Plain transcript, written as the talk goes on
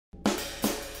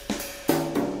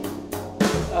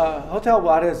Hotel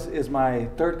Juarez is my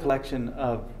third collection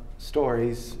of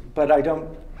stories, but I don't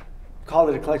call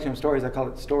it a collection of stories. I call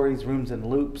it stories, rooms, and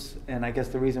loops. And I guess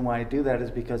the reason why I do that is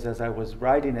because as I was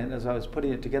writing it, as I was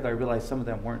putting it together, I realized some of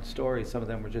them weren't stories. Some of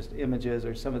them were just images,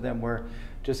 or some of them were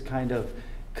just kind of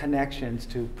connections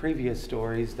to previous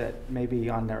stories that maybe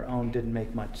on their own didn't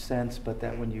make much sense, but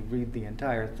that when you read the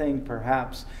entire thing,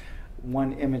 perhaps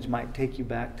one image might take you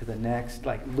back to the next,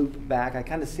 like loop back. I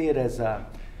kind of see it as a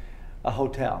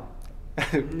hotel.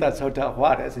 That's Hotel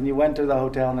Juarez. And you went to the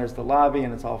hotel and there's the lobby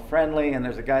and it's all friendly and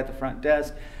there's a guy at the front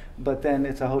desk, but then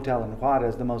it's a hotel in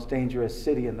Juarez, the most dangerous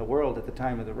city in the world at the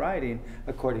time of the writing,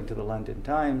 according to the London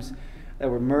Times. There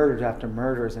were murders after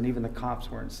murders, and even the cops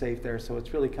weren't safe there, so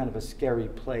it's really kind of a scary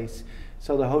place.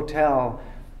 So the hotel,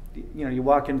 you know, you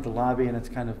walk into the lobby and it's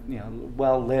kind of, you know,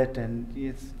 well lit, and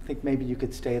you think maybe you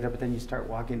could stay there, but then you start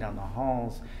walking down the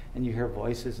halls and you hear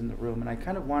voices in the room, and I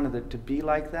kind of wanted it to be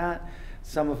like that.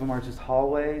 Some of them are just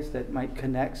hallways that might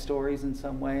connect stories in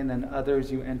some way, and then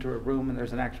others you enter a room and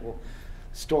there's an actual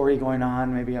story going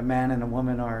on, maybe a man and a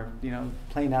woman are, you know,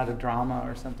 playing out a drama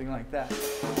or something like that.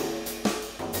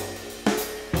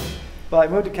 Well, I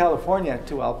moved to California,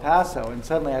 to El Paso, and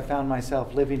suddenly I found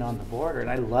myself living on the border, and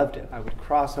I loved it. I would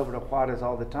cross over to Juarez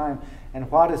all the time,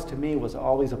 and Juarez to me was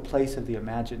always a place of the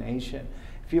imagination.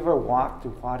 If you ever walked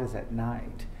through Juarez at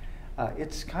night,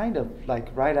 it's kind of like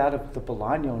right out of the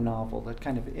Bolaño novel, that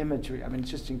kind of imagery. I mean,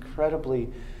 it's just incredibly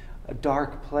a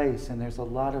dark place, and there's a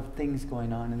lot of things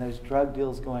going on, and there's drug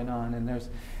deals going on,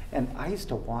 and I used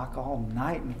to walk all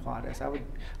night in Juarez. I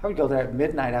would go there at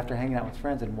midnight after hanging out with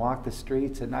friends and walk the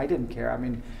streets, and I didn't care. I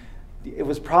mean, it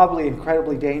was probably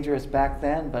incredibly dangerous back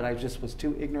then, but I just was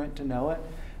too ignorant to know it.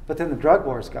 But then the drug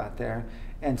wars got there,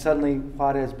 and suddenly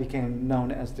Juarez became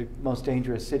known as the most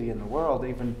dangerous city in the world.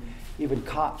 Even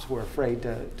cops were afraid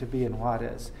to be in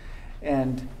Juarez.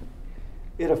 And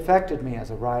it affected me as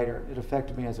a writer.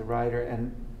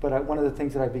 But one of the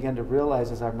things that I began to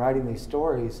realize as I'm writing these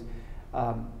stories,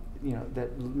 you know,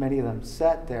 that many of them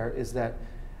set there, is that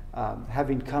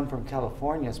having come from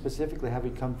California, specifically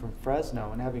having come from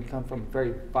Fresno, and having come from a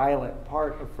very violent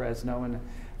part of Fresno, and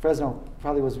Fresno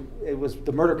probably was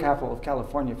the murder capital of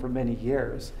California for many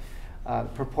years.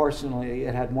 Proportionally,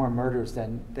 it had more murders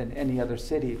than any other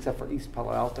city, except for East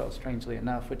Palo Alto, strangely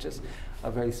enough, which is a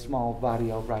very small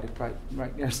barrio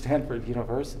right near Stanford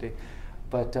University.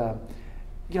 But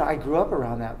you know, I grew up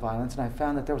around that violence, and I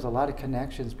found that there was a lot of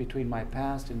connections between my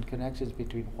past and connections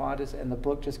between Juarez, and the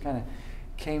book just kind of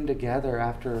came together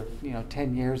after, you know,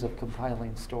 10 years of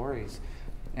compiling stories.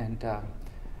 And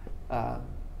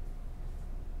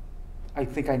I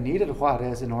think I needed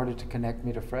Juarez in order to connect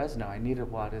me to Fresno. I needed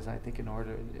Juarez, I think, in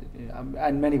order,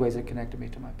 in many ways it connected me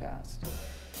to my past.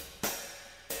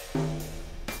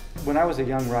 When I was a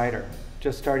young writer,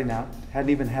 just starting out, hadn't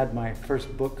even had my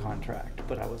first book contract,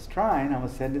 but I was trying, I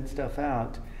was sending stuff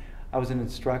out. I was an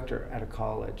instructor at a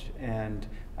college, and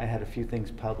I had a few things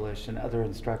published, and other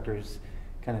instructors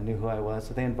kind of knew who I was,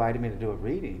 so they invited me to do a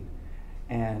reading,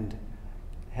 and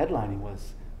headlining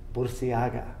was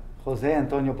Burciaga, Jose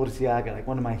Antonio Burciaga, like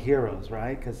one of my heroes,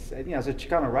 right? Because, you know, as a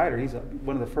Chicano writer, he's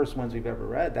one of the first ones we've ever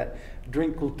read. That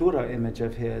drink cultura image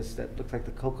of his that looks like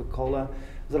the Coca-Cola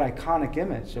was an iconic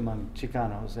image among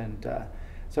Chicanos, and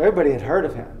so everybody had heard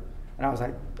of him, and I was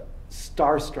like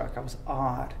starstruck. I was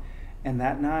awed. And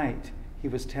that night, he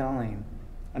was telling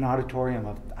an auditorium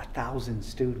of 1,000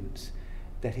 students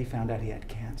that he found out he had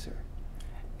cancer,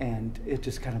 and it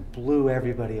just kind of blew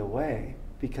everybody away,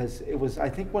 because it was, I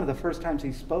think, one of the first times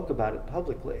he spoke about it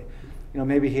publicly. You know,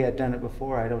 maybe he had done it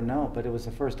before, I don't know, but it was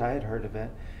the first I had heard of it.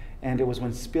 And it was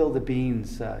when Spill the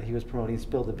Beans, he was promoting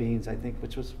Spill the Beans, I think,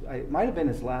 which was, it might have been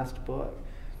his last book.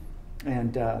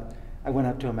 And I went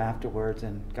up to him afterwards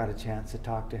and got a chance to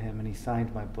talk to him, and he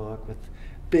signed my book with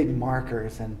big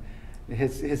markers, and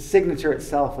his signature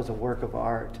itself was a work of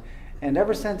art. And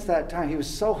ever since that time, he was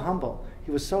so humble,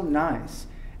 he was so nice,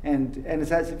 and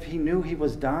it's as if he knew he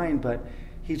was dying, but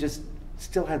he just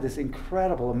still had this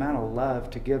incredible amount of love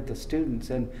to give the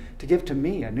students and to give to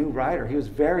me, a new writer. He was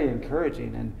very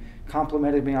encouraging and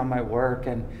complimented me on my work.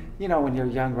 And you know, when you're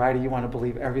a young writer, you want to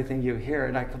believe everything you hear,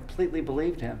 and I completely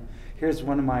believed him. Here's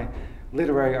one of my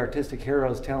literary artistic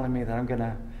heroes telling me that I'm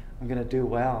gonna do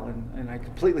well, and I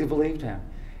completely believed him.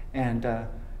 And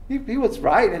he was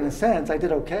right in a sense. I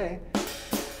did okay.